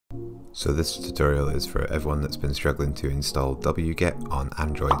So this tutorial is for everyone that's been struggling to install WGET on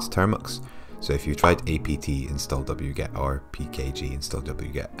Android's Termux. So if you tried apt install WGET or pkg install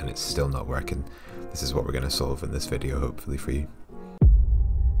WGET and it's still not working, this is what we're going to solve in this video, hopefully for you.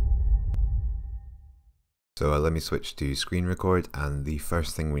 So let me switch to screen record, and the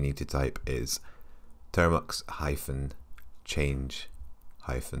first thing we need to type is termux -change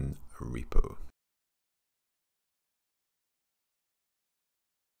 -repo.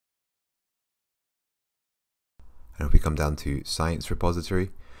 And if we come down to science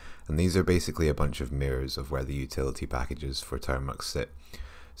repository, and these are basically a bunch of mirrors of where the utility packages for Termux sit.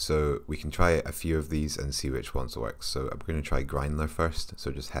 So we can try a few of these and see which ones work. So I'm going to try Grindler first,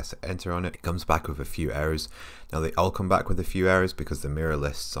 so just hit enter on it. It comes back with a few errors. Now they all come back with a few errors because the mirror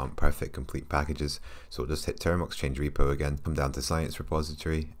lists aren't perfect complete packages. So we'll just hit Termux change repo again, come down to science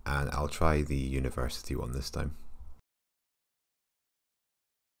repository, and I'll try the university one this time.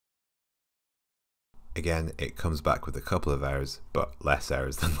 Again, it comes back with a couple of errors, but less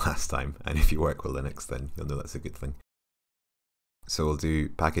errors than last time, and if you work with Linux then you'll know that's a good thing. So we'll do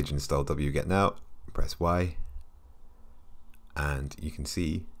package install wget now, press Y, and you can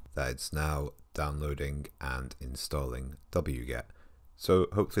see that it's now downloading and installing WGET. So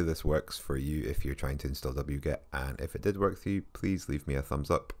hopefully this works for you if you're trying to install WGET, and if it did work for you, please leave me a thumbs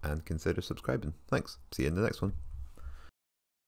up and consider subscribing. Thanks, see you in the next one.